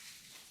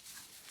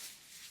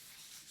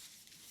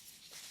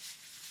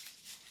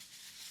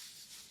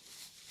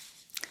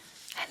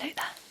hello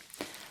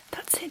there.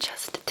 That's it,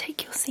 just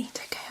take your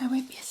seat, okay? I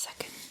won't be a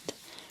second.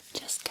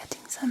 Just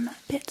getting some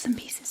bits and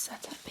pieces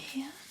set up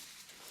here.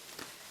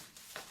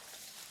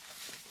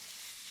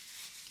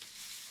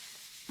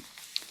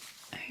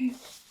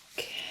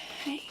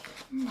 Okay,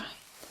 right.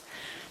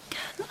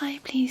 Can I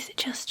please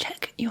just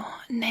check your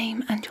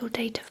name and your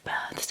date of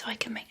birth so I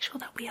can make sure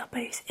that we are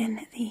both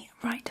in the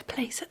right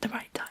place at the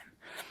right time?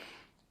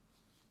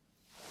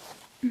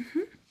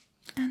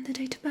 And the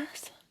date of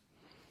birth?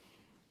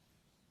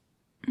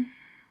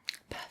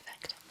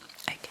 Perfect.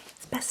 Okay,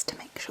 it's best to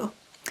make sure.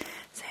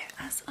 So,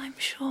 as I'm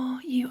sure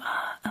you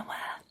are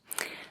aware,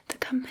 the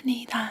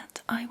company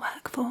that I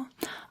work for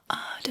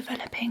are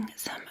developing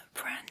some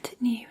brand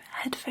new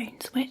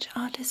headphones which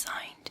are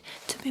designed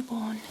to be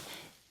worn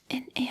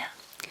in ear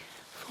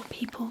for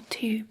people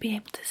to be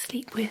able to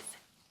sleep with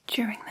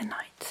during the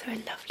night. So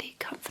a lovely,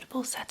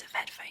 comfortable set of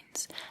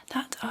headphones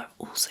that are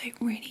also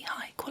really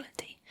high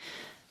quality.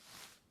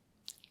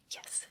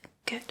 Yes,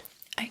 good.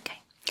 Okay,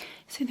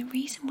 so the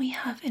reason we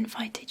have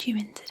invited you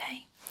in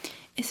today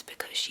is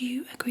because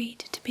you agreed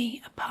to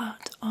be a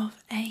part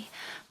of a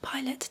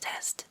pilot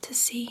test to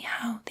see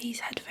how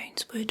these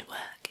headphones would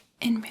work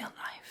in real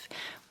life.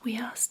 We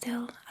are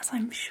still, as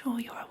I'm sure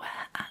you're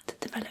aware, at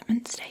the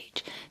development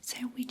stage, so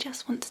we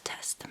just want to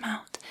test them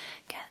out,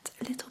 get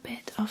a little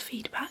bit of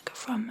feedback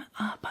from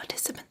our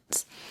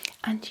participants,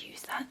 and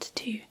use that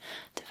to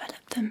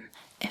develop them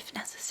if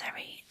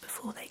necessary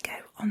before they go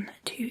on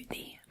to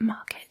the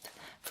market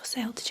for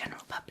sale to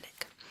general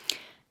public.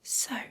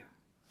 So,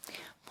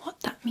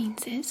 what that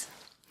means is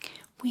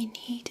we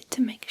need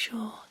to make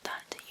sure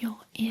that your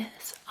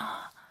ears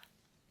are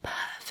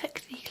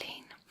perfectly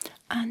clean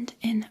and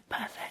in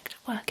perfect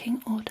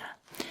working order,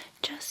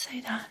 just so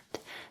that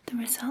the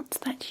results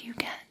that you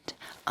get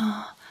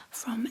are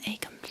from a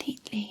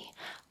completely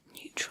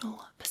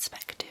neutral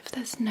perspective.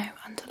 There's no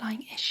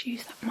underlying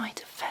issues that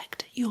might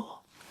affect your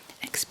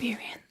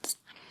experience.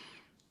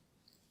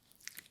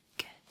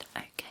 Good,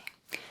 okay.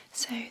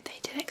 So they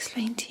did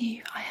explain to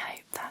you, I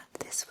hope, that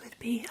this would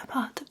be a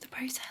part of the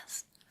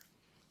process.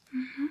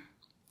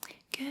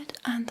 Good,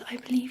 and I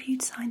believe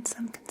you'd signed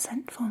some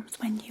consent forms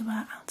when you were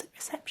out at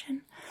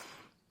reception.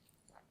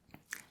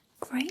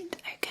 Great,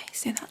 okay,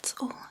 so that's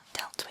all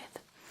dealt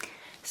with.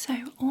 So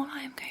all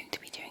I am going to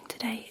be doing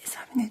today is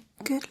having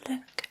a good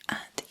look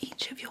at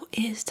each of your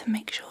ears to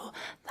make sure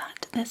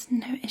that there's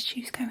no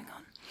issues going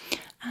on.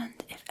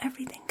 And if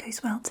everything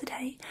goes well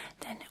today,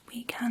 then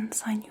we can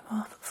sign you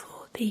off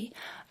for the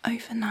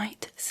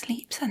overnight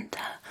sleep centre,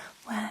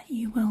 where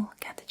you will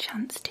get a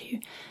chance to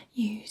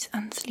use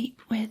and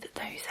sleep with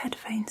those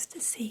headphones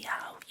to see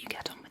how you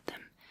get on with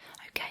them.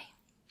 Okay?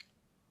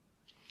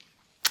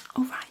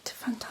 Alright,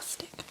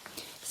 fantastic.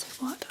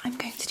 So what I'm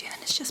going to do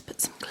then is just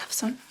put some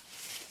gloves on.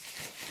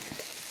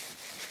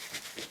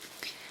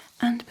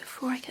 And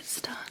before I get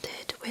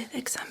started with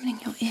examining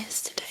your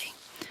ears today,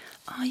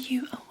 are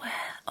you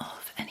aware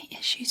of any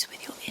issues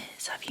with your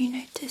ears? Have you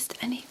noticed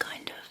any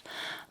kind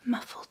of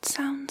muffled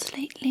sounds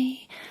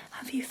lately?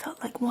 Have you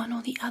felt like one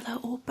or the other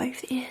or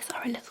both ears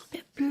are a little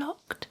bit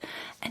blocked?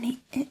 Any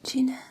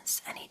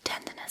itchiness, any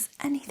tenderness,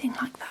 anything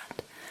like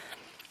that?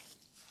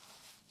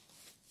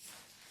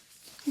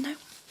 No?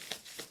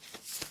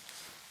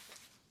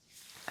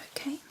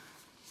 Okay.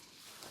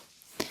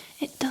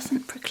 It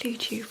doesn't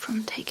preclude you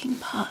from taking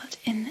part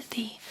in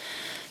the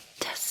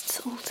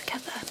tests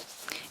altogether.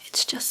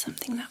 It's just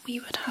something that we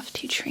would have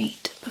to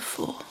treat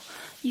before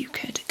you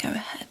could go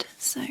ahead,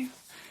 so...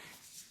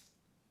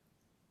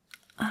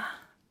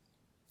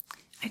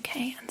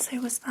 Okay, and so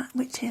was that,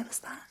 which ear was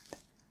that?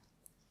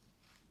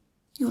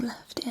 Your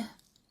left ear?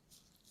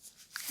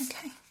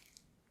 Okay.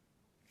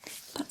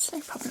 That's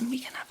no problem, we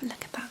can have a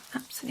look at that,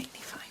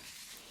 absolutely fine.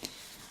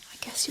 I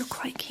guess you're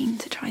quite keen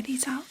to try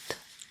these out.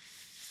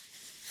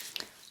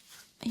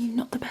 Are you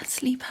not the best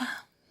sleeper?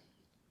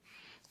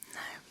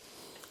 No.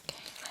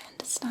 Okay, I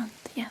understand.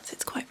 Yes,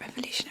 it's quite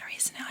revolutionary,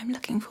 isn't it? I'm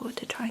looking forward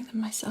to trying them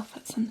myself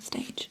at some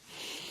stage.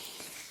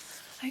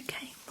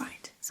 Okay,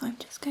 right, so I'm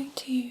just going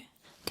to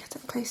get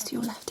up close to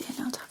your left ear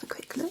now to have a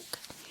quick look.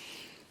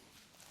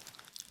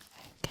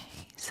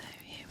 Okay, so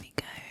here we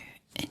go.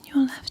 In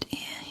your left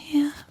ear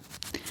here,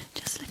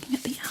 just looking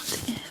at the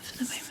outer ear for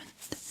the moment,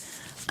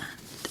 and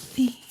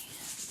the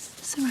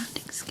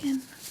surrounding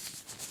skin.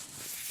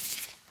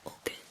 All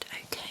good,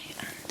 okay,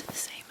 and the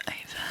same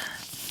over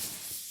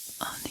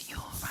on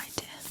your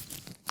right ear.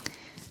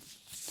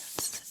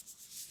 That's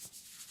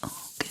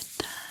all good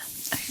there.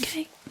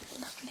 Okay,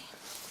 lovely.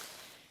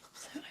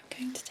 So I'm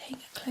going to take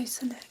a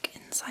closer look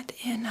inside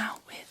the ear now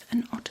with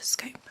an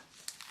otoscope.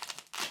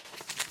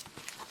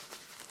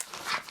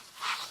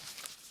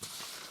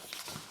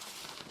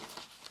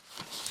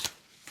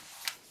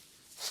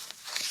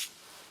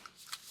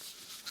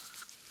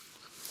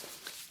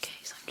 Okay,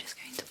 so I'm just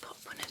going to pop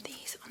one of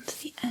these onto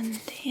the end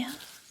here.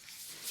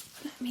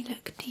 Let me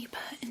look deeper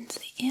into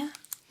the ear,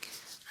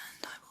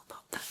 and I will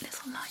pop that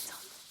little light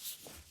on.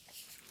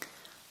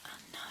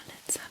 And now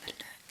let's have a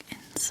look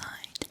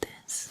inside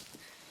this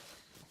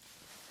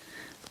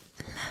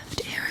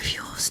left ear of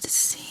yours to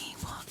see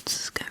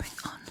what's going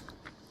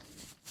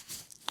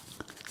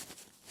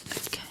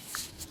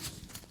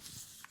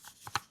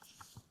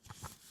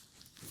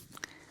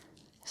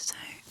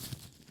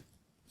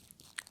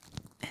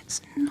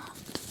it's not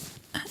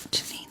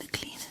actually the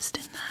cleanest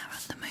in there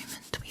at the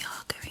moment. We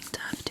are going to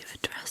have to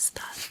address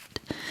that.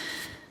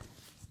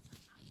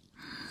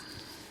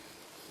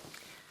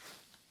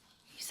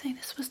 You say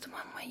this was the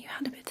one where you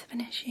had a bit of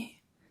an issue?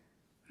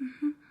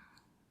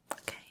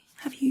 Okay.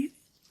 Have you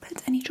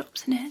put any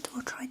drops in it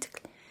or tried to...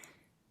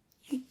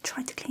 You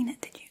tried to clean it,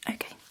 did you?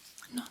 Okay.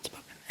 Not a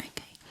problem.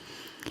 Okay.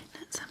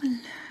 Let's have a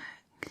look.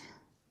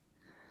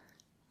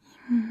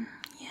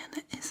 Yeah,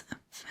 there is a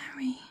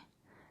very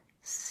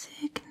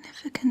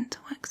significant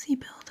waxy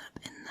build-up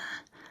in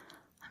there.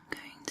 I'm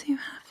going to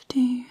have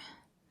to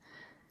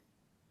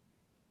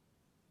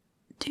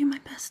do my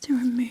best to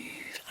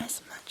remove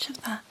as much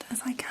of that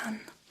as I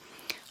can.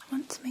 I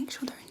want to make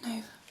sure there are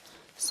no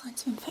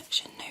signs of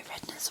infection, no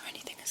redness or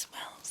anything as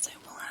well, so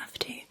we'll have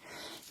to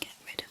get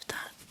rid of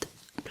that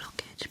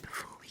blockage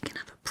before we can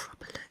have a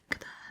proper look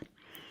there.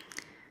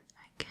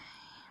 Okay.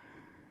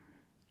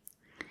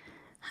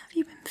 Have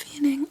you been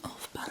feeling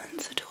off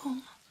balance at all?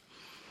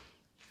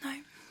 No?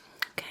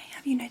 Okay.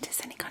 Have you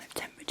noticed any kind of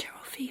temperature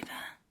or fever?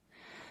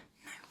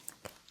 No?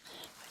 Okay.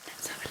 Right,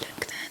 let's have a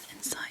look then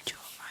inside your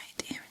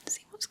right ear and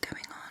see what's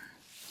going on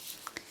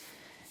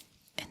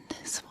in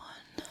this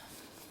one.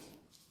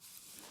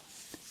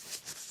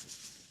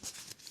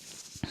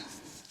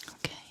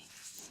 Okay.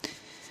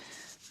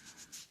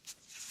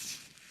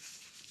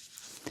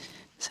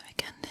 So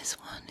again, this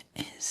one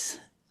is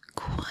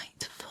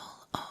quite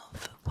full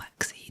of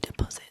waxy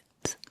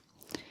deposits.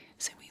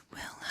 So we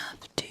will have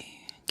to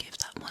give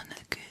that one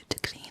a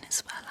good clean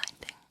as well, I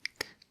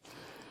think.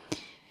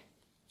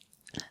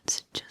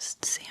 Let's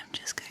just see, I'm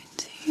just going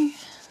to...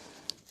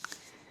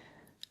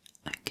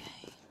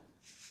 Okay.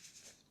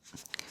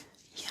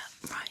 Yeah,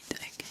 right,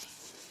 okay.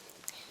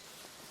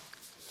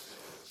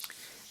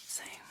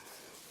 So,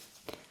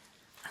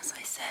 as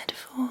I said,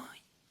 for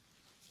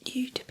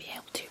you to be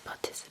able to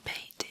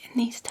participate in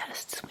these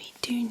tests, we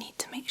do need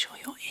to make sure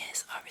your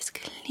ears are as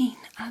clean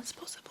as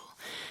possible.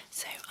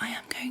 So I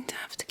am going to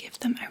have to give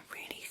them a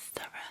really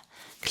thorough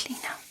clean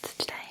out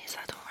today. Is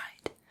that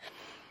alright?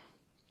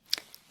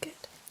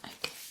 Good.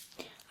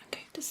 Okay. I'm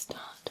going to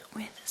start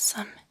with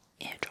some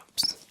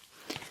eardrops.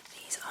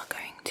 These are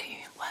going to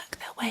work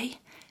their way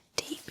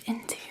deep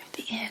into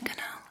the ear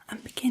canal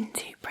and begin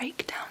to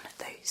break down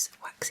those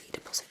waxy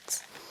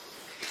deposits.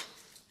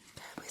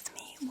 Bear with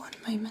me one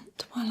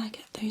moment while I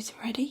get those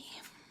ready.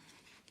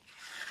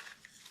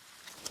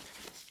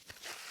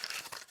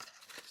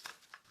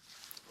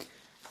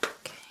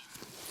 Okay,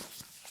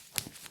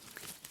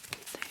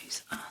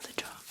 those are the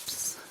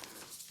drops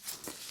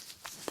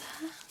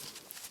there.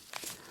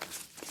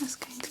 I'm just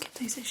going to give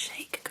those a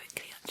shake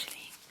quickly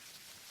actually.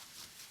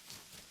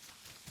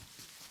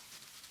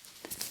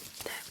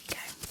 There we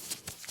go.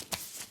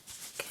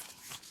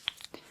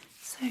 Okay,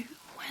 so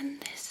when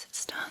this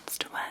starts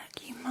to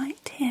work, you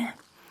might hear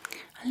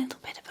a little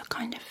bit of a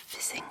kind of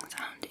fizzing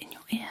sound in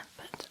your ear,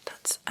 but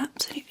that's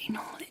absolutely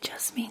normal. It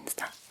just means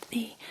that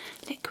the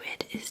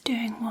liquid is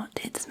doing what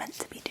it's meant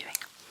to be doing.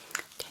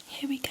 Okay,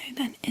 here we go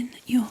then in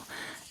your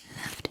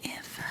left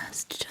ear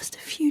first. Just a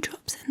few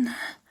drops in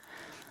there.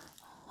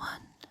 1,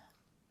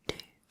 2,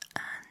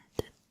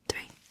 and 3.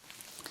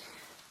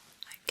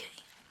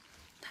 Okay,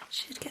 that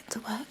should get to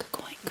work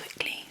quite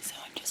quickly, so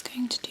I'm just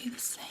going to do the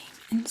same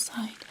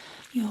inside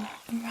your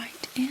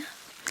right ear.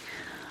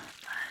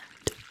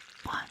 And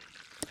 1,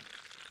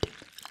 2,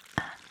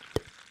 and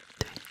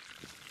 3.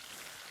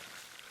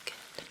 Good.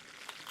 Okay.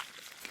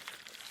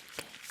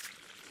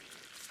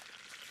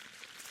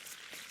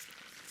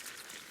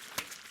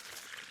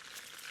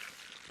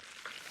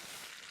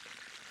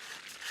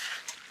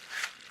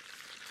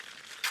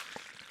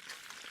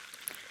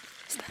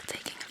 Is that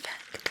taking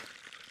effect?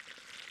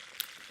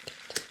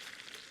 Good.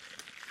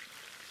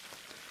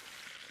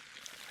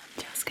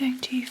 I'm just going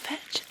to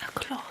fetch a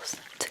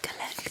cloth to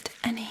collect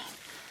any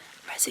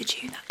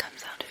residue that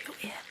comes out of your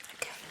ear.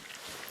 Okay,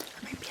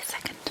 that won't be a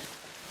second.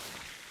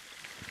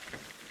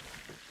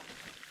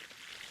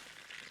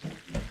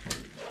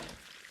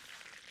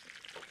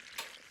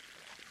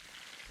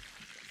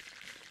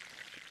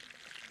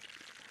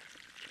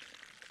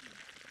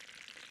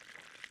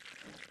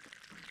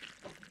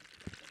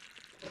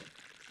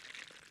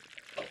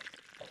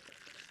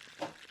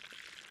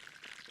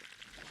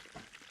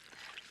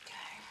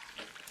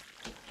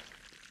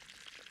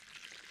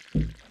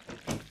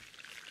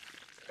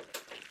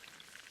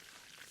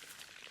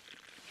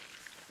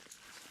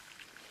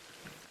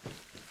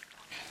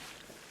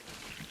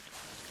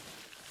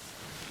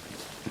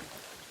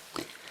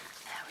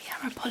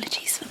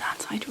 Apologies for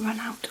that, I'd run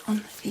out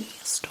on the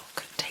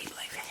stock table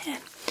over here.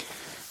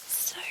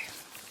 So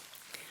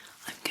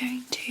I'm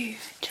going to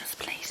just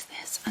place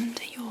this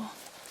under your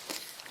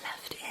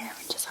left ear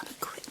and just have a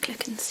quick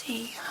look and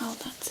see how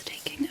that's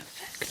taking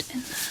effect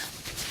in there.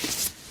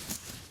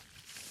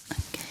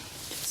 Okay,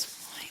 just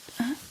wipe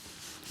up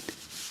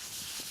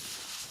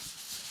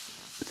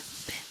the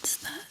bits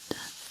that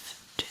have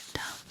dripped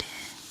out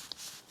here.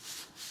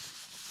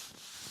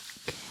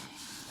 Okay.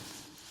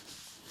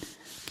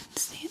 You can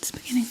see it's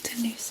beginning to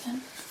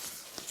loosen.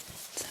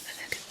 Let's have a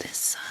look at this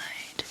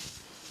side.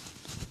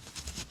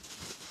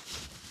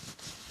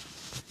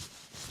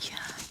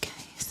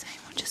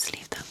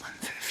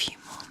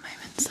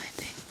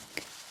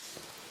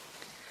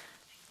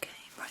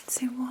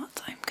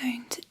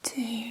 going to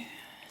do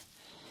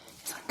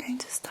is I'm going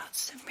to start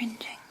syringing.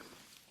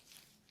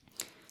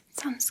 It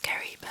sounds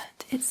scary,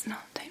 but it's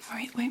not. Don't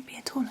worry, it won't be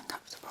at all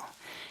uncomfortable.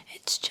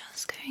 It's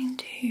just going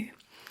to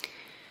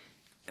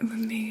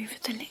remove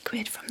the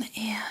liquid from the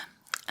ear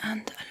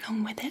and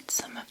along with it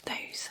some of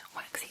those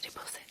waxy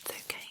deposits,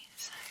 okay?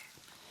 So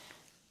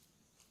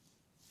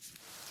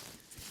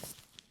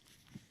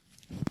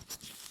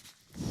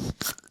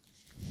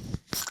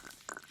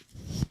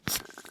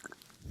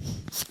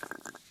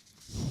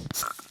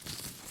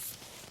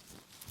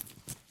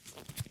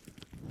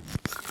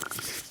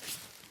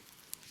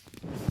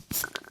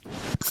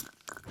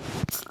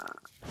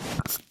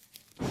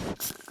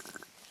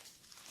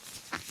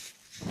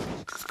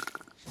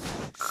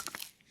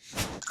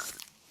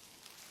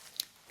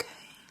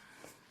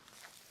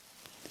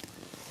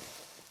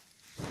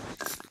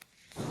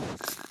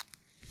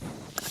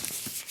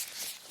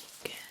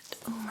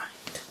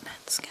alright,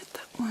 let's get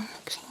that one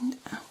cleaned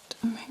out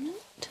a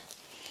moment.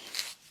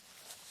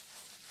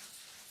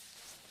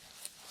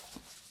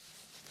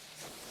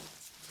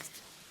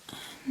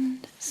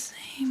 And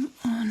same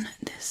on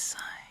this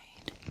side.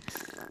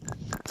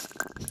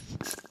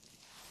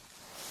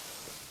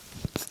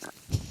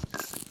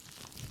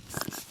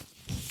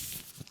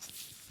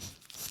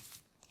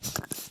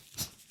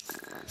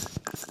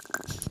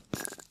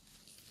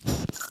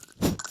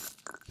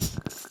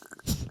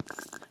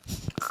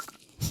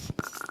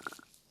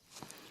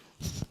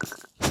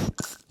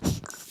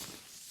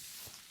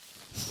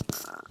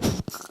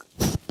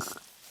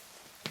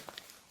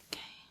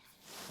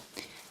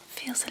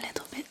 Feels a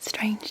little bit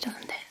strange,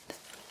 doesn't it?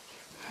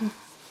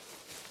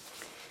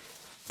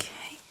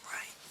 Okay,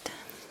 right.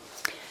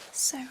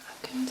 So I'm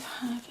going to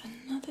have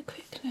another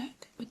quick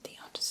look with the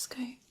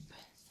otoscope.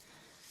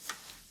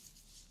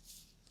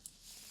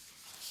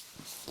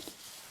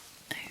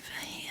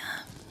 Over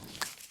here.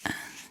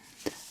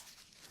 And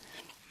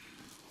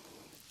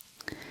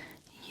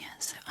yeah,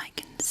 so I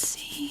can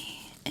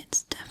see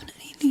it's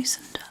definitely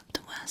loosened up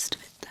the worst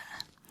of it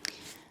there.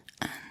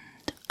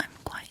 And I'm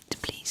quite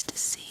pleased to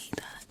see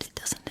that it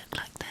doesn't look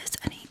like there's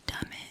any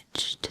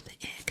damage to the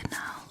ear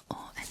canal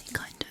or any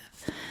kind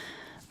of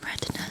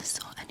redness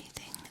or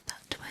anything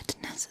that would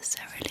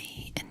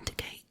necessarily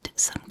indicate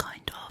some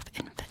kind of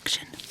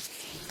infection.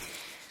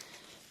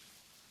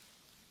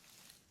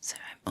 So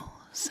I'm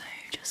also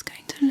just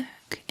going to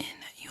look in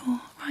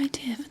your right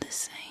ear for the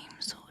same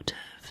sort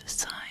of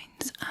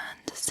signs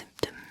and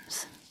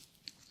symptoms.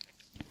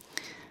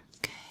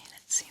 Okay,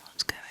 let's see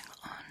what's going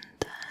on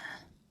there.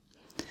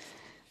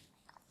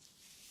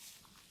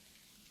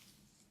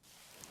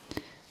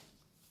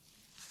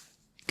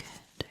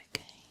 Good,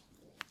 okay.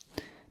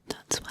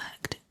 That's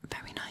worked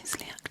very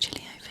nicely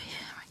actually over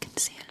here. I can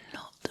see a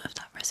lot of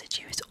that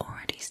residue is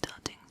already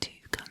starting to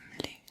come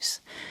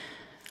loose.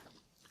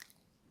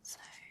 So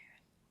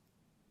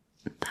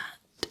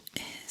that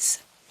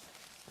is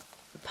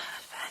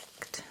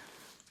perfect.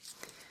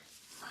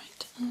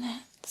 Right,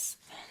 let's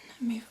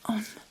then move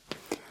on.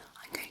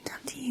 I'm going to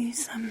have to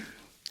use some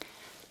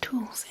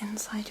tools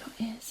inside your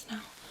ears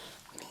now.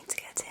 We need to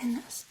get in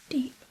as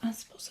deep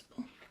as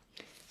possible.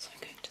 So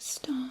I'm going to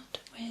start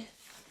with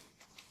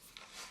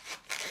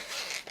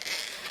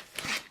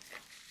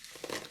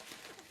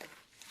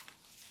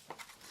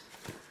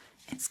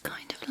it's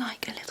kind of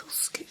like a little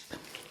scoop.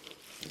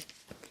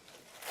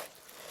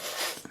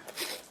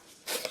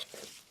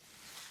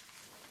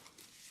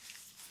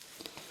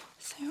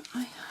 So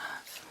I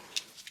have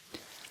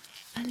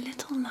a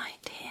little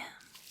light here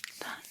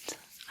that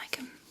I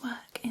can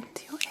work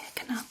into your ear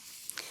canal,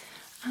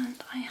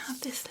 and I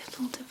have this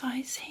little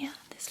device here,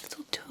 this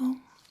little tool.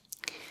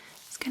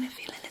 It's going to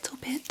feel a little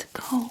bit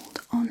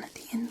cold on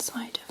the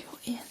inside of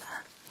your ear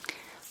there,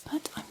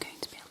 but I'm going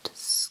to be able to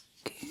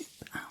scoop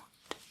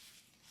out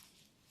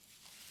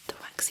the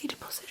waxy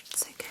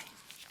deposits, okay?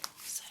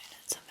 So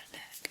let's have a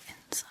look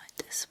inside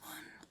this one.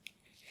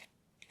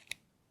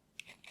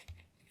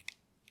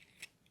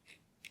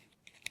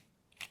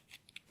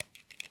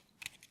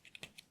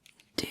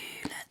 Do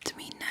let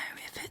me know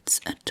if it's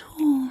at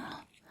all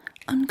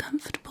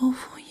uncomfortable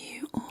for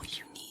you or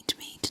you need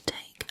me to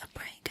take a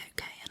break,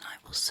 okay? And I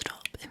will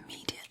stop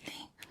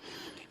immediately.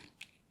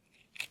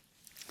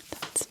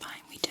 That's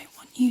fine, we don't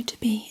want you to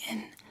be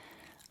in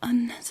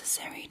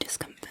unnecessary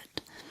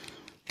discomfort.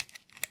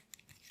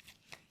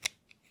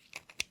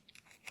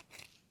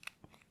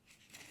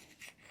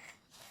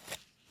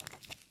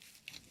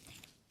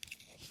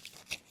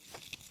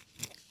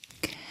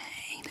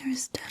 Okay, there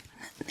is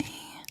definitely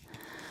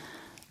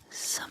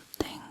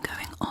something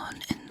going on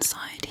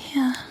inside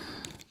here.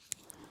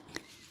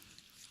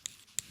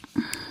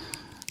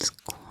 It's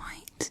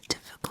quite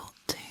difficult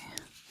to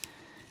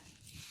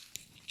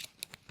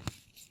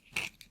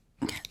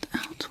get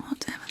out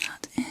whatever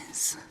that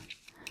is.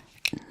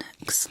 It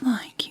looks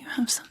like you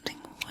have something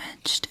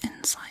wedged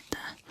inside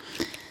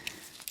there.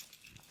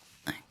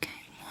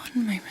 Okay,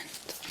 one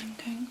moment. I'm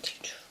going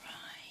to try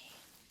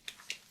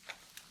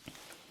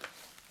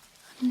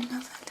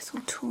another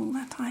little tool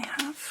that I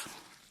have.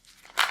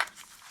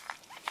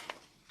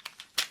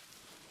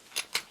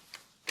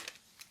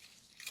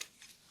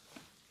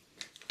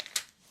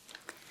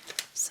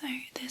 So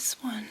this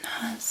one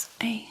has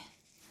a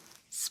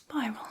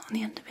spiral on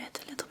the end of it,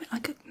 a little bit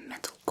like a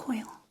metal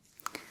coil,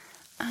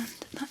 and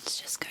that's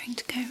just going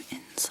to go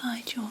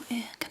inside your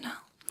ear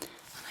canal, and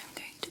I'm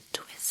going to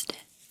twist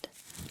it,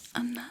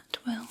 and that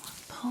will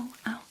pull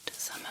out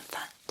some of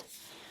that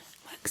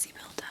waxy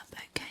build-up.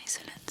 Okay,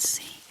 so let's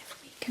see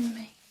if we can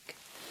make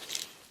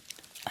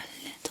a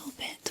little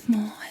bit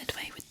more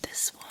headway with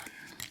this one.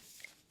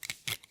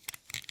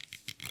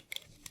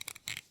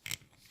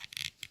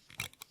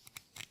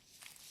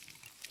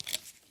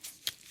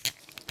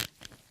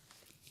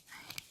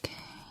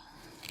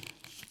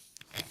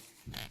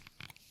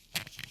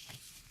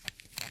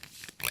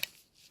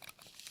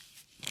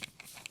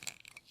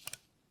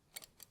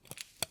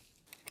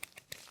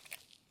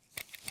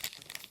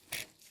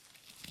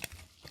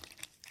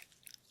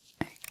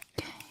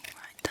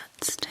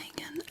 That's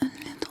taken a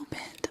little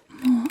bit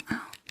more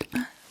out,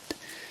 but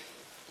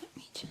let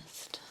me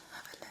just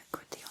have a look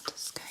with the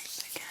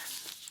otoscope again.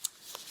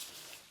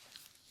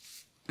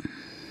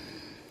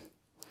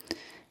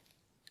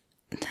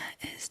 There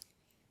is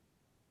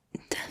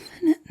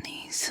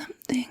definitely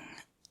something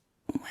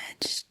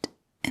wedged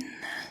in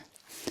there.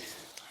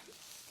 I'm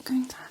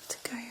going to have to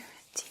go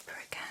deeper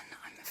again,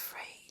 I'm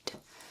afraid.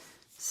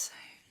 So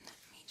let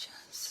me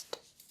just...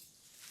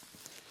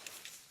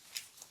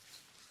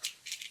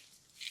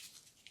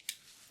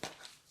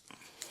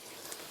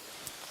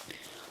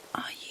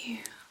 Are you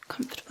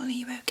comfortable? Are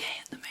you okay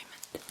at the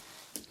moment?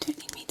 You don't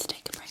need me to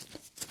take a break.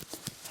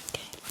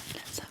 Okay, right,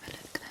 let's have a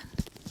look then.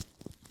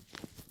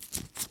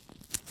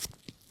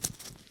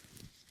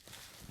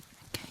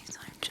 Okay, so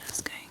I'm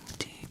just going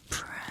to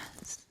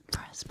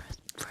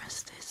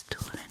press this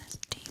tool in as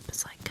deep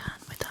as I can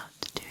without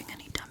doing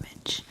any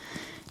damage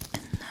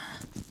in there.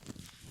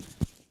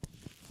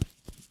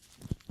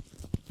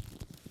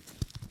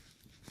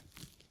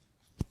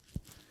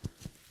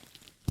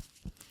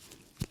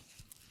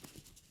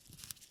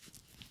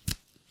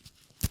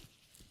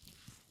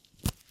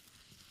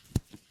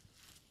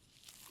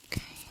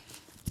 Okay,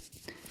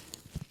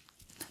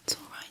 that's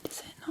alright, is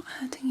it? Not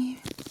hurting you?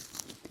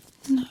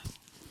 No.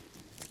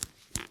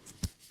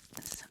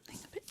 There's something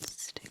a bit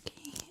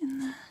sticky in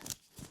there.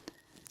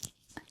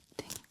 I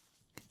think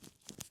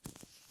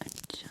I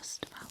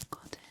just about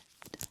got it.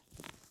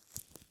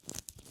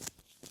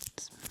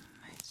 It's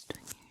most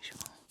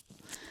unusual.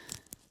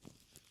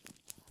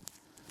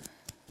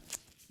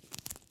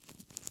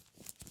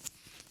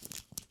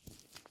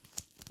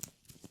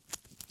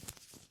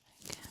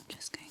 Okay, I'm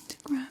just going to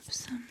grab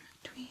some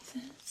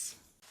tweezers.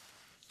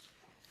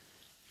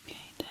 Okay,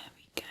 there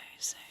we go.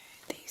 So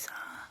these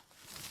are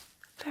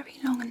very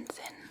long and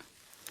thin,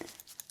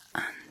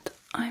 and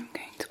I'm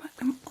going to work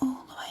them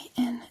all the way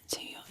in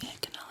to your ear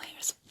canal here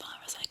as far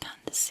as I can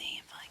to see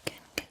if I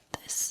can get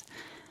this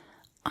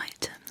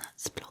item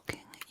that's blocking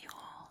your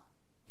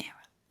ear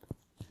up.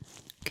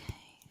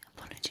 Okay,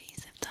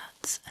 apologies if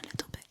that's a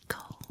little bit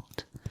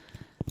cold.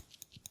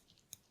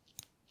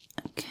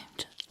 Okay, I'm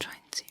just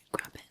trying to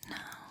grab it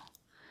now,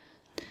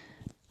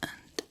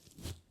 and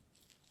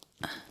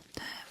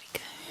there we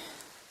go.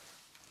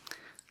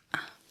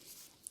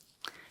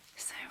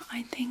 So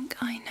I think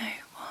I know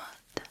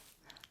what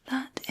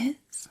that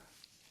is.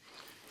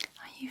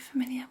 Are you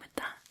familiar with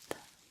that?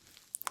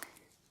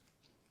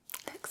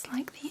 Looks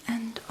like the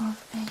end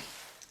of a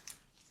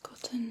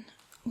cotton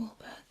wool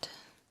bed.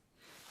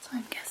 So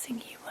I'm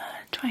guessing you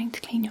were trying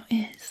to clean your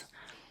ears.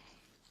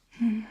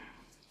 Okay.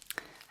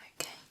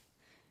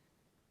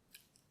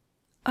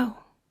 Oh,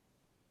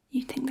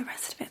 you think the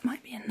rest of it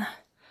might be in there?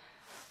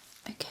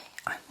 Okay,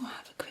 I will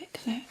have a quick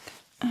look.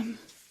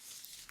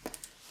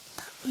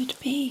 That would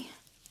be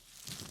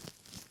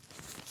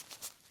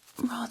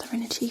rather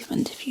an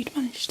achievement if you'd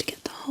managed to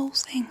get the whole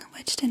thing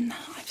wedged in there.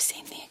 I've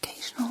seen the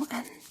occasional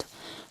end,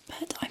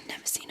 but I've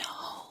never seen a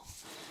whole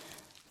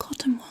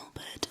cotton wool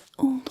bed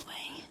all the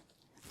way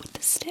with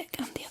the stick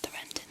and the other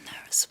end in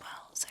there as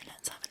well. So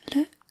let's have a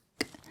look.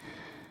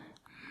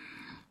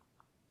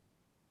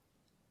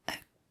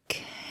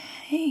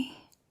 Okay,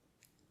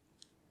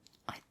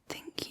 I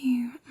think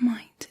you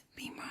might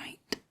be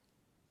right.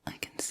 I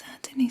can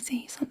certainly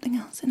see something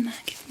else in there.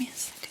 Give me a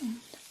second.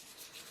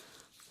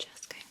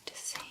 Just going to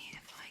see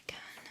if I can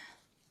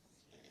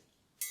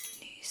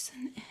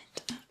loosen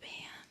it up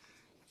here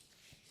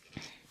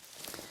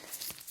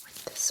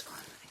with this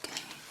one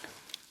again.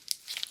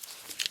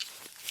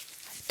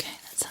 Okay,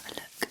 let's have a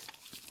look.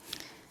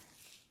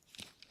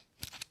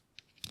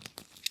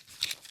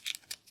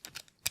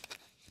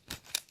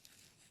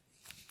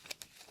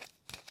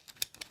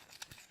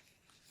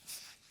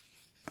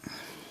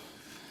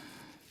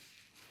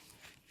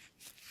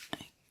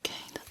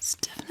 Okay, that's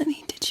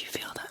definitely... Did you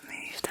feel that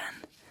move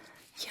then?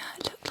 Yeah,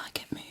 it looked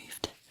like it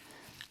moved.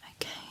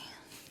 Okay,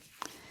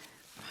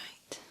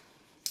 right.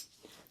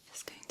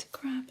 Just going to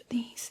grab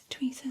these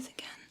tweezers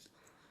again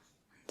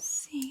and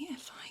see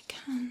if I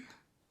can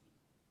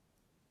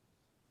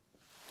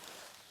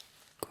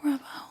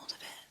grab a hold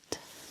of it.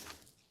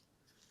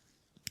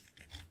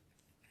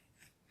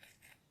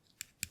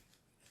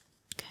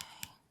 Okay.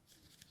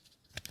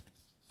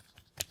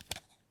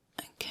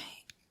 Okay,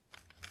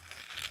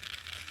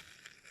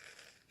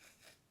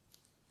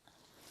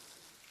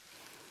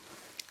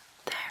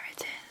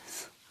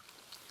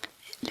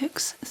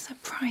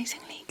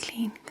 surprisingly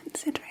clean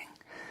considering.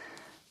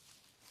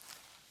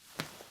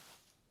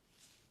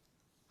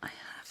 I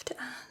have to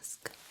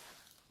ask,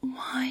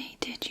 why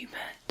did you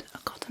put a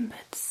cotton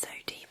bud so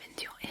deep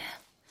into your ear?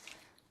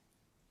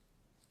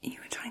 You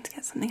were trying to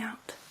get something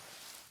out.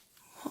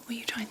 What were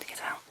you trying to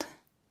get out?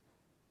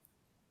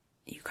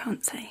 You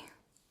can't say.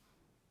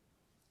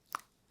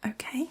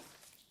 Okay.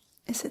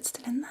 Is it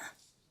still in there?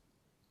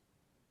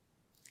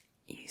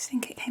 You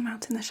think it came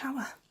out in the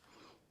shower?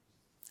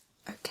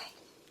 Okay.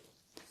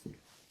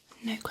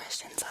 No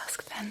questions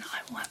asked then.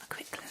 I will have a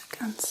quick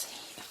look and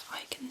see if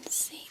I can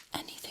see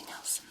anything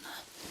else in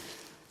there.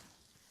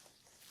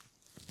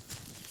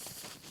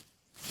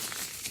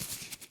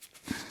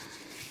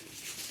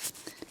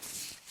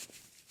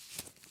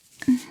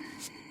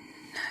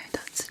 No,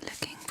 that's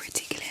looking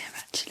pretty clear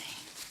actually.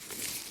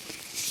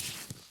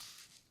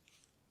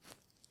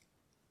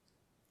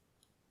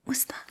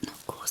 Was that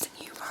not causing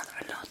you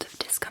rather a lot of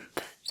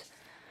discomfort?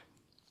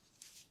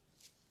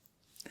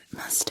 It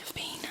must have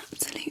been,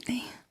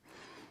 absolutely.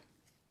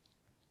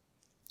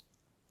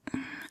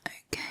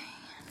 Okay.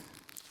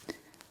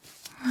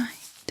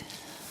 Right.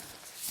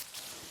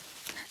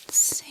 Let's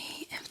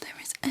see if there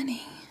is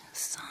any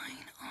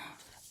sign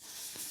of...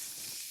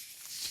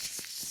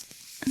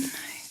 No,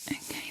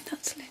 okay,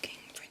 that's looking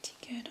pretty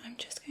good. I'm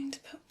just going to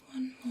put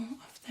one more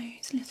of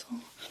those little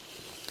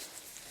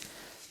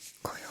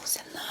coils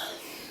in there,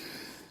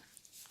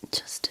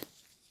 just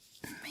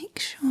to make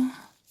sure.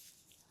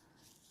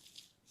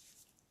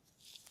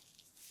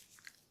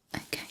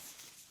 Okay.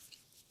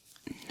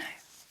 No,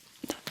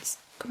 that's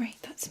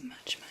great, that's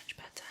much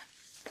better.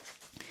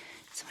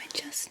 So I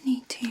just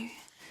need to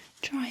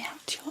dry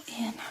out your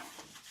ear now.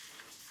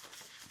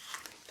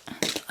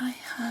 And I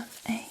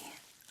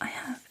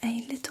have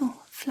a little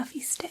fluffy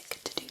stick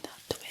to do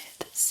that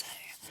with, so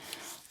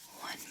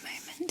one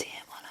moment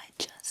here while I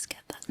just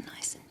get that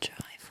nice and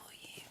dry for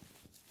you.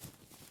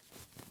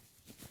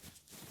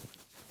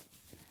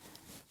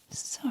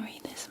 Sorry,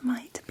 this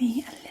might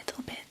be a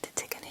little bit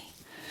tickly.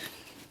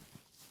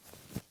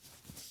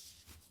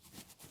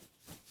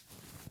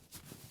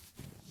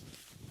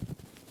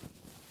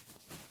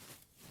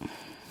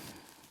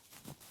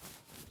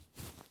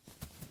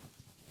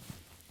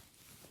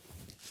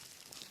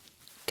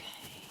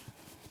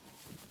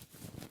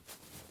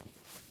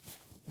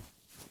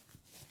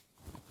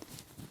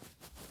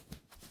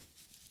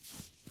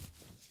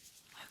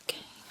 Okay,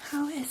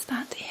 how is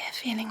that ear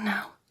feeling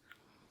now?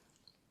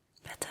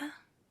 Better?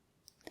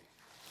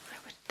 I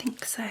would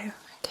think so,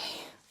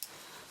 okay.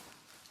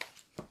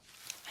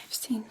 I've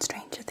seen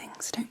stranger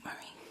things, don't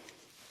worry.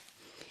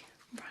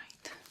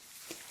 Right,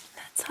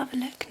 let's have a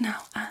look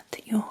now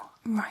at your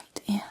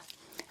right ear.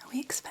 Are we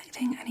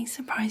expecting any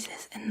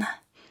surprises in there?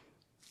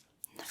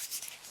 No,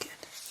 good,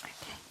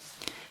 okay.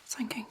 So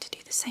I'm going to do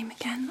the same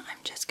again. I'm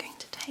just going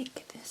to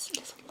take this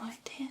little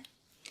light here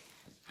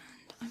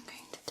and I'm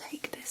going to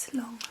take this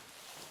long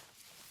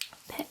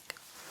pick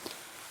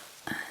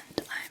and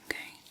I'm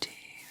going to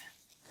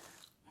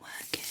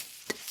work it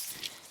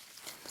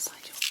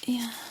inside your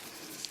ear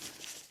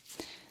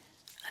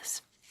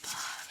as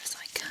far as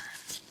I can.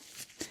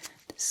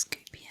 The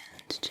scoopy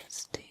end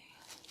just to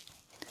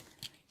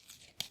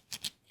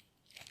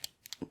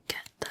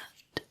get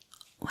that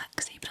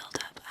waxy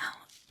build-up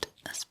out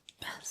as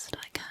best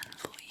I can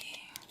for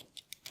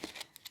you.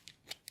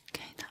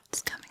 Okay,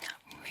 that's coming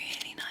up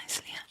really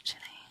nicely actually.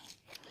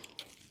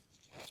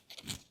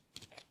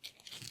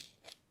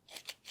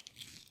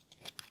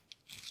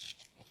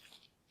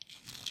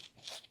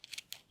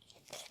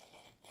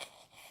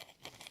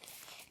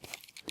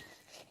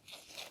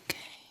 Okay.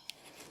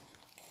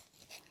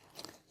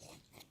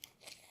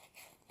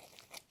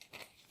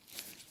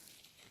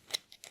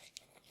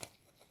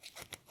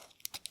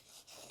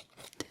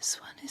 This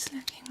one is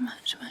looking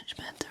much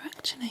better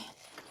actually.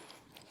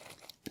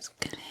 It's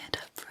cleared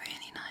up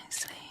really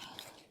nicely.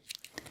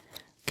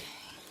 Okay,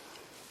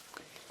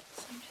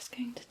 so I'm just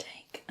going to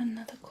take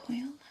another coil,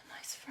 a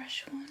nice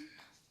fresh one,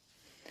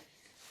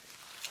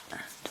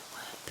 and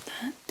work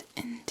that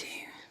into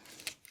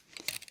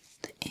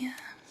the ear.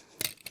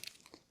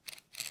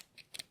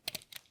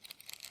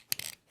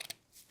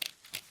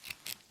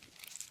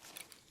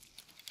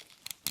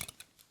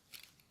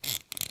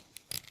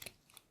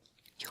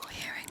 Your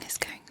hearing is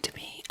going to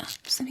be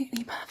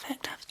absolutely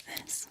perfect after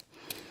this.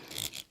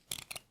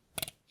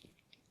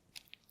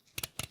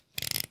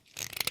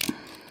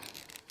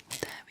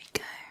 There we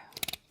go.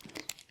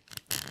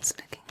 That's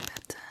looking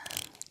better.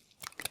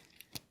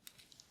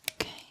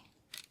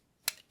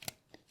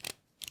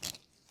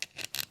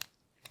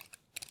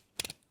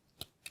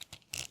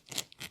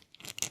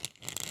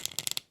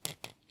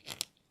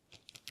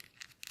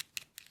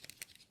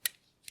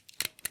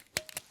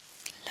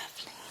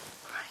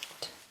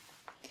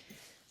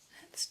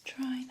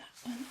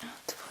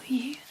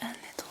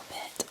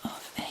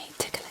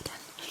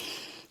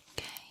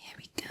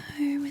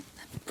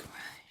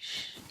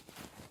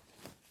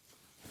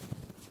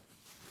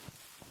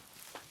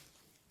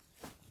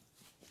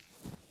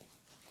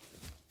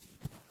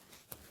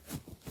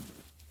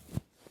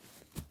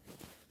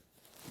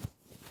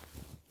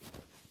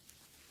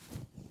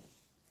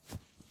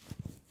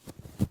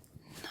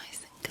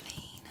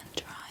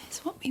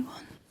 we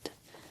want.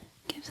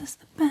 Gives us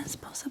the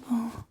best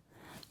possible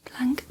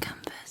blank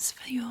canvas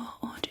for your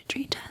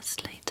auditory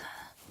test later.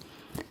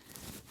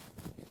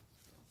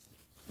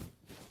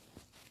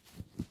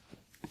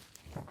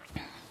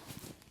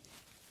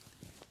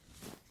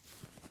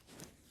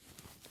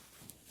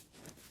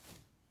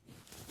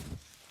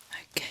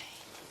 Okay.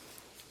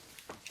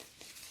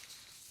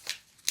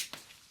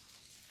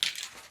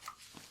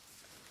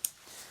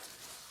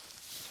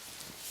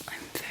 I'm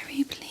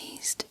very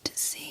pleased to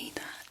see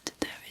that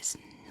there is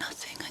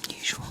nothing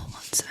unusual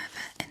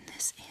whatsoever in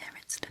this ear.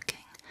 It's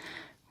looking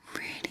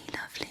really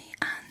lovely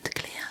and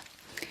clear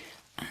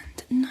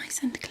and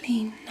nice and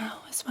clean now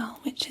as well,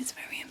 which is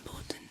very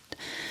important.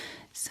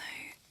 So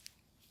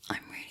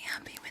I'm really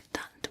happy with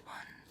that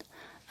one,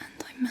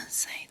 and I must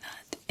say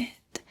that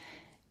it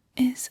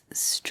is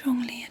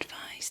strongly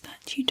advised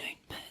that you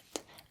don't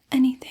put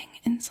anything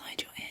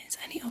inside your ears,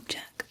 any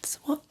objects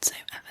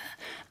whatsoever,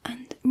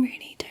 and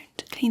really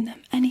don't clean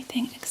them,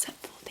 anything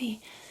except for the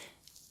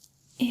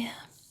ear,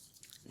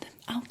 the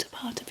outer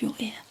part of your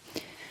ear.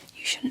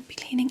 You shouldn't be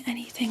cleaning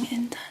anything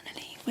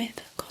internally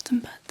with cotton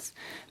buds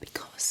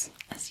because,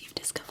 as you've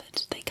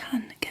discovered, they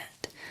can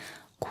get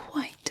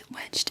quite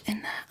wedged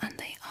in there and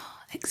they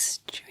are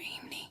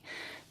extremely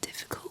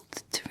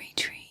difficult to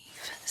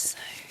retrieve. So,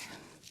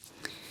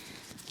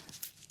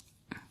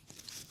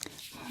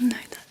 well, no,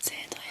 that's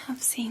it. I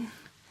have seen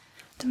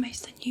the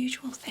most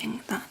unusual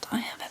thing that I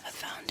have ever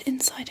found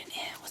inside an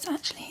ear was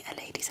actually a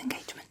lady's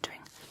engagement ring.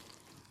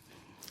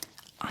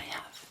 I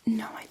have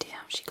no idea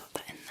how she got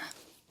that in there,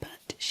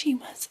 but she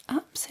was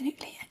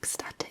absolutely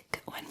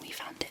ecstatic when we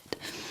found it.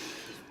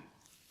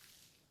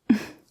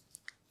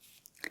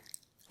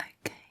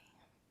 Okay,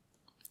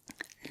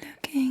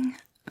 looking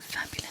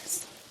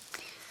fabulous.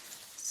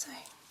 So,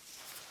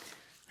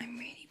 I'm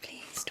really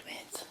pleased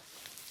with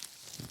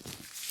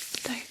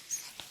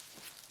those,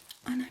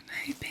 and I'm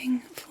hoping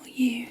for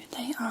you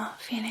they are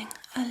feeling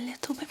a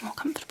little bit more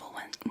comfortable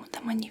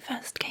than when you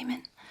first came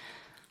in.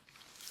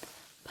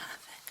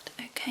 Perfect,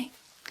 okay.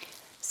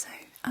 So,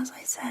 as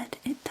I said,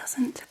 it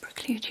doesn't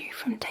preclude you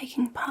from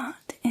taking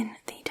part in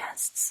the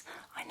tests.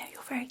 I know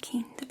you're very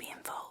keen to be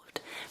involved.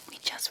 We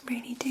just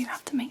really do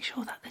have to make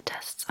sure that the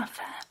tests are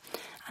fair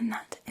and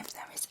that if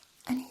there is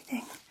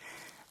anything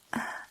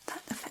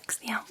that affects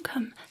the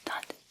outcome,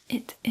 that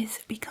it is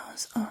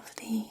because of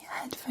the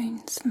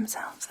headphones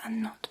themselves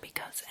and not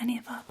because any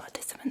of our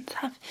participants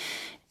have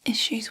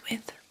issues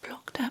with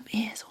blocked up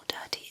ears or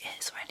dirty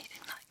ears or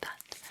anything like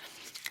that.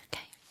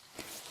 Okay,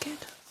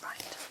 good,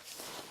 right.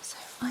 So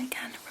I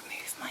can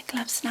remove my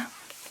gloves now.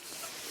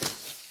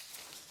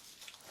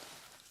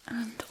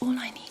 And all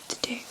I need to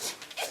do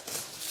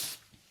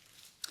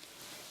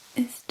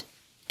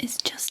is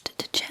just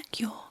to check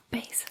your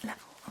base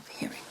level of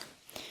hearing.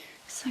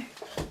 So,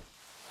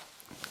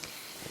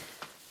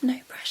 no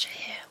pressure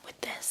here with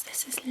this.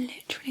 This is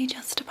literally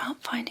just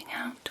about finding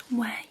out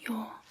where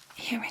your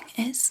hearing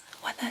is,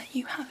 whether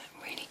you have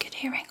really good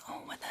hearing or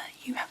whether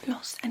you have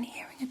lost any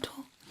hearing at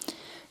all.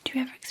 Do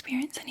you ever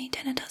experience any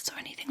tinnitus or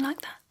anything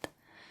like that?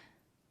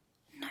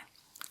 No?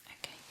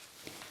 Okay.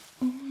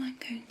 All I'm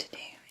going to do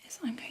is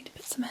I'm going to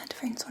put some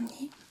headphones on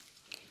you.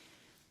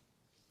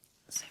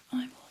 So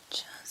I will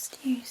just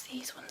use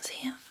these ones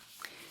here.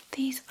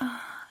 These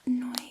are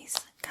noise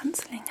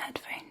cancelling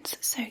headphones,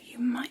 so you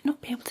might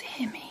not be able to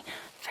hear me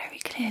very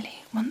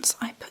clearly once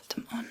I put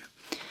them on,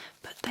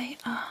 but they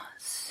are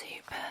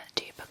super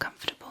duper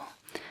comfortable,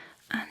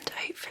 and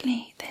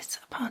hopefully this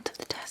part of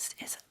the test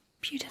is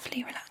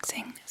beautifully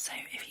relaxing. So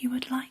if you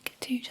would like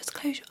to just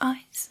close your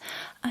eyes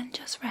and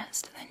just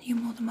rest, then you're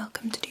more than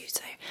welcome to do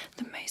so.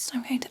 The most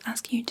I'm going to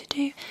ask you to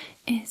do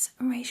is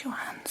raise your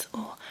hands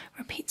or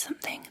repeat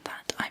something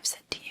that I've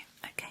said to you.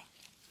 Okay,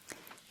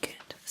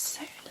 good.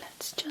 So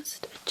let's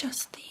just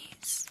adjust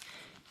these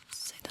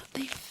so that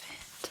they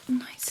fit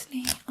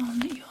nicely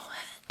on your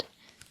head.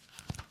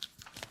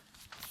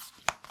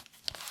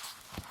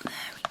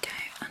 There we go,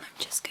 and I'm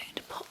just going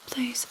to pop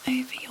those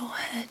over your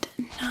head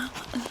now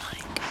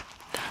like that.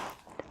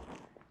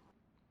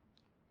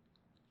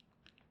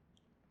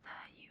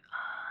 There you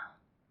are.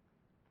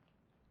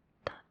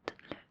 That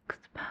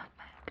looks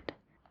perfect.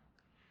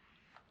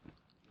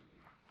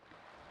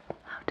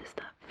 How does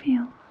that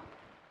feel?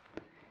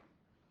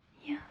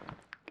 Yeah,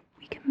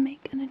 we can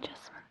make an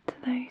adjustment to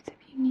those if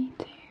you need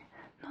to.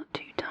 Not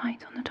too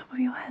tight on the top of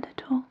your head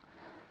at all.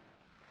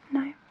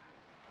 No?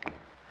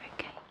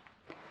 Okay,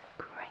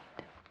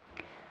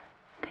 great.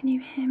 Can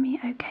you hear me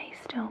okay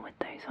still with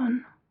those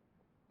on?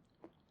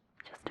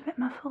 Just a bit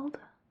muffled?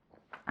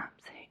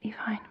 Absolutely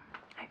fine.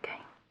 Okay.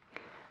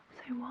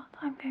 So what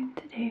I'm going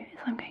to do is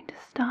I'm going to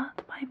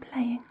start by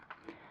playing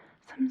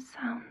some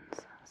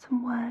sounds,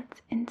 some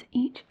words into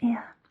each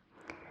ear.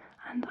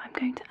 And I'm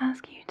going to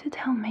ask you to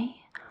tell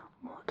me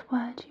what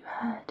word you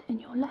heard in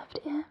your left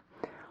ear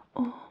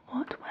or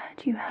what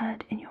word you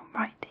heard in your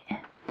right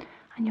ear.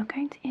 And you're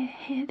going to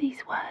hear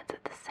these words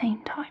at the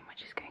same time,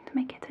 which is going to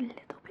make it a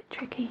little bit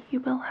tricky. You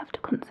will have to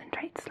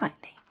concentrate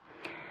slightly.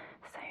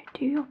 So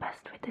do your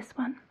best with this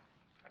one.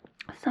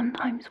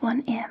 Sometimes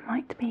one ear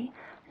might be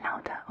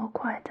louder or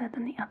quieter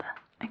than the other?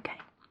 Okay.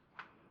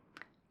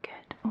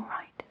 Good.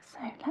 Alright, so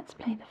let's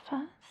play the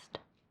first.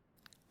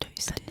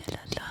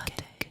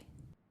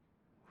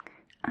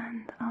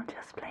 And I'll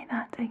just play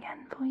that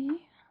again for you.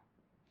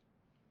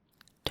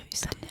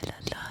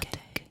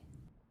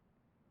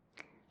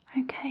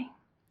 Okay.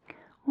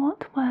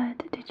 What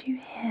word did you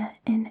hear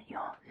in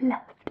your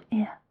left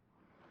ear?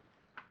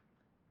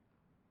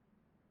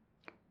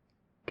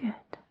 Good.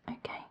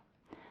 Okay.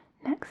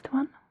 Next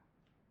one.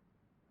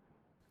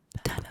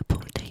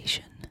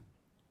 Teleportation.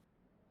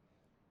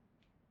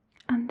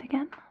 And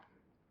again.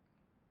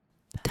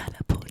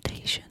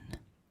 Teleportation.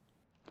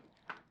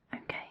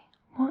 Okay.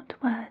 What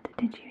word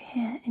did you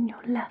hear in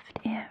your left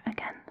ear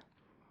again?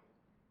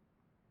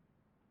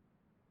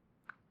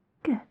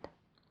 Good.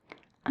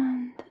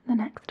 And the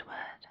next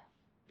word.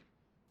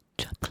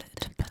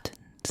 Chocolate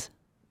buttons.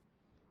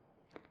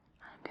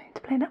 I'm going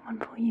to play that one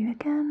for you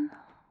again.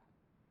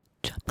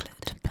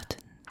 Chocolate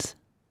buttons.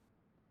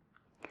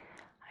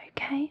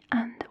 Okay,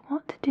 and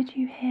what did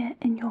you hear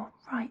in your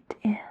right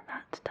ear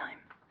that time?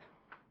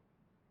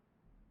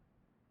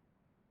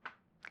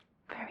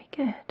 Very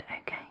good,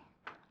 okay.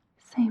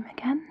 Same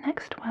again,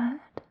 next word.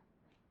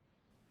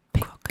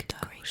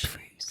 Crocodile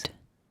fruit.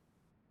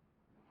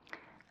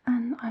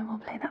 And I will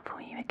play that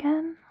for you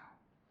again.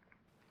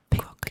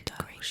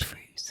 Crocodile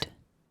fruit.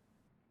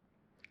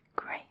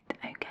 Great,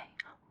 okay.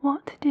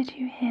 What did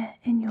you hear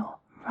in your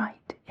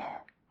right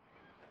ear?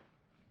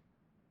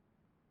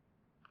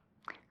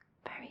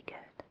 Very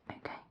good,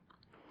 okay.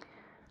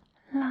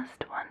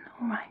 Last one,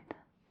 alright.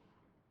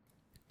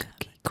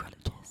 Cookie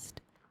crunches.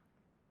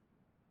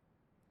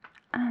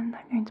 And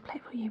I'm going to play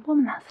for you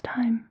one last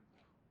time.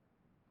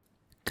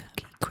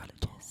 Cookie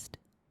crunches.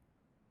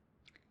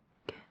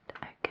 Good,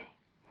 okay.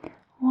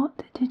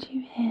 What did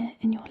you hear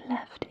in your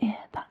left ear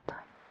that time?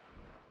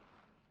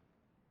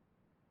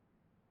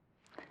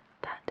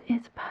 That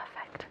is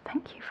perfect.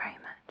 Thank you very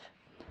much.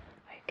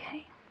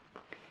 Okay,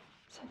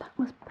 so that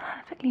was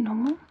perfectly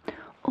normal.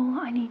 All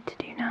I need to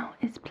do now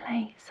is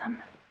play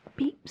some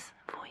beeps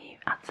for you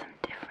at some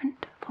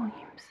different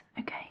volumes.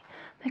 Okay,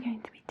 they're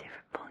going to be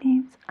different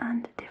volumes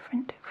and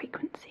different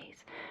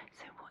frequencies.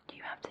 So what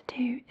you have to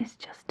do is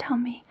just tell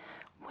me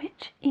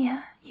which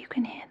ear you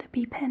can hear the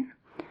beep in.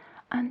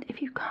 And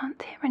if you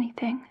can't hear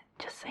anything,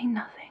 just say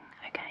nothing,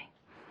 okay?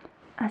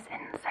 As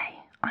in, say,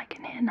 I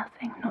can hear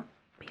nothing, not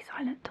be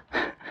silent.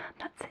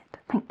 That's it,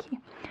 thank you.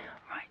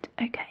 Right,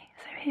 okay,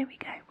 so here we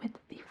go with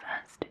the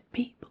first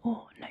beep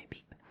or no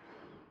beep.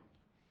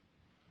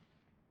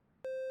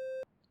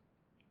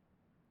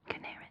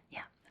 Can hear it,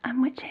 yeah.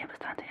 And which ear was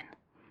that in?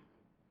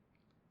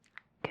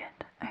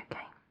 Good,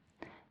 okay.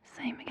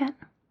 Same again.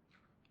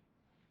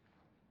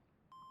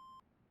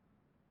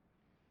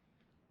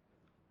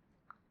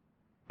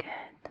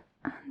 Good,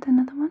 and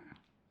another one.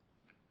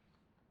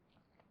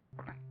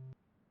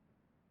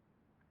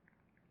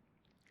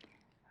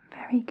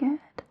 Very good,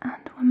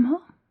 and one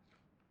more.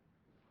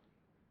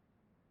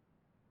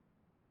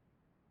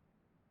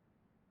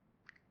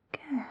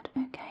 Good,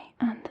 okay,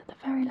 and the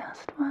very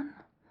last one.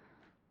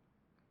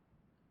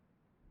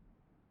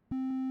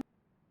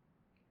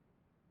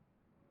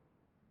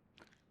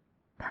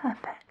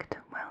 Perfect,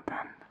 well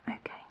done,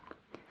 okay.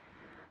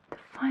 The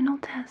final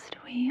test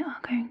we are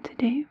going to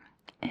do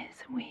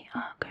is we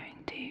are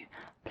going to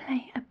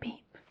play a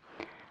beep.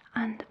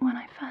 And when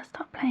I first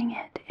start playing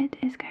it, it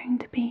is going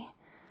to be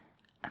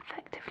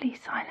effectively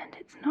silent.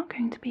 It's not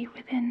going to be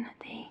within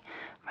the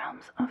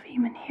realms of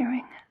human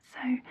hearing,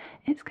 so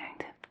it's going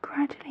to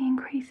gradually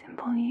increase in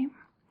volume.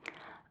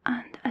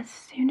 And as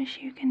soon as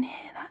you can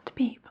hear that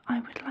beep, I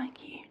would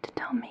like you to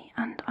tell me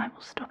and I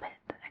will stop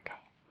it, okay?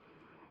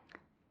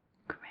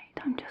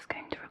 Great, I'm just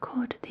going to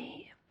record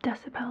the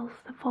decibels,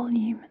 the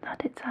volume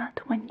that it's at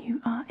when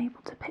you are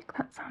able to pick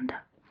that sound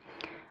up.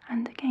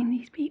 And again,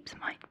 these beeps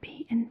might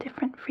be in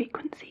different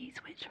frequencies,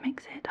 which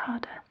makes it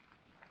harder.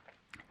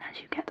 As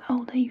you get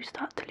older, you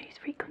start to lose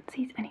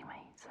frequencies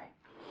anyway, so.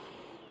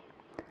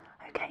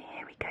 Okay,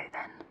 here we go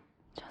then.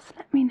 Just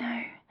let me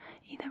know.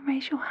 Either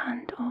raise your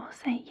hand or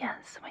say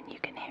yes when you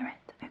can hear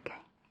it, okay?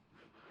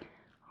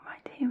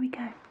 Alright, here we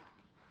go.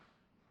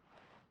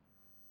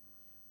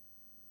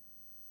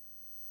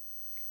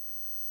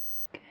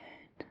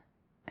 Good.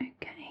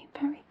 Okay,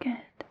 very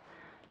good.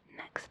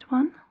 Next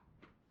one.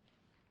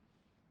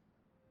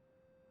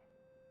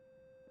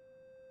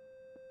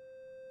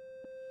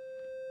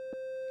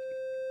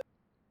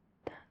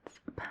 That's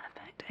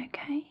perfect.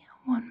 Okay,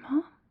 one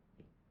more.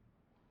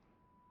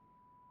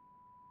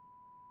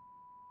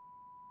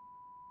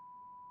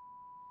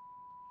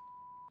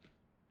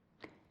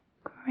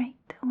 Great,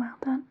 well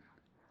done.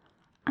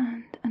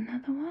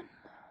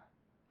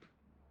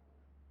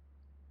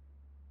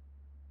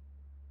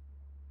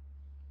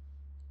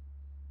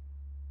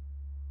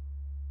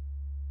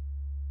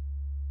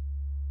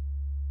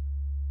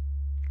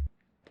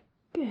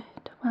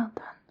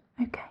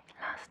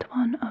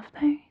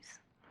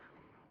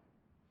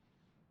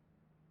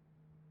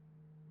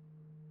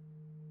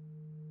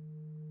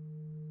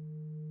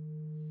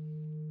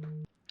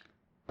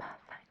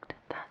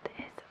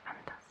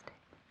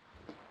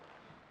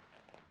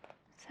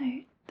 So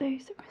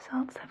those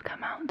results have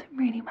come out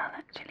really well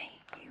actually.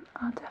 You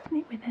are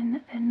definitely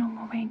within the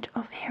normal range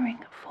of hearing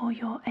for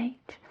your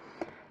age.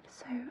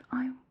 So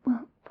I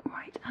will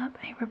write up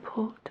a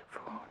report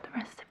for the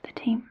rest of the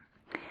team.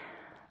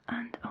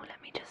 And let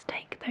me just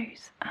take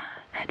those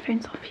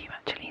headphones off you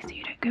actually so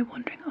you don't go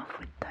wandering off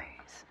with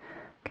those.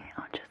 Okay,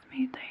 I'll just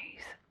move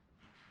those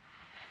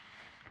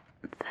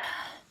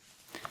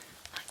there,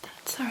 like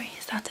that. Sorry,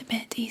 is that a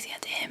bit easier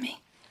to hear me?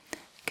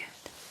 Good.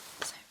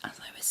 So as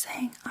I was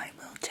saying, I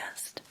will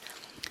just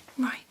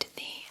write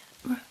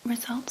the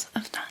results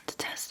of that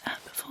test up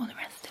for the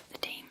rest of the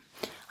team.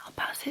 I'll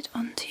pass it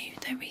on to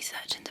the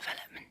research and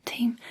development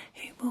team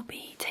who will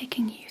be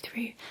taking you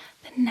through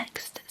the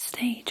next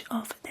stage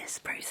of this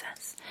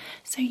process.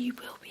 So you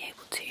will be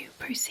able to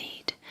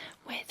proceed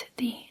with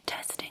the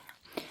testing.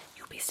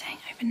 You'll be staying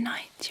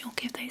overnight. You'll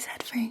give those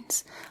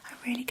headphones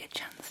a really good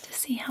chance to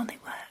see how they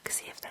work,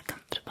 see if they're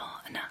comfortable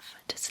enough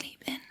to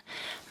sleep in.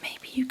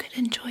 Maybe you could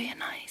enjoy a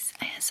nice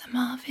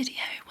ASMR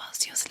video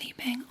whilst you're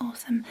sleeping, or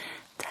some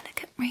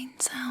delicate rain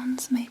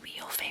sounds, maybe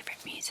your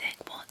favourite music,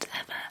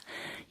 whatever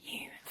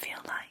you feel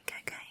like,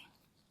 okay?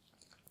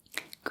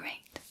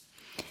 Great.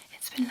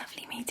 It's been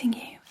lovely meeting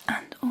you,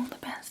 and all the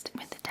best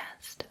with the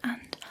test,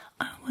 and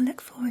I will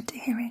look forward to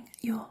hearing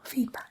your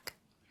feedback.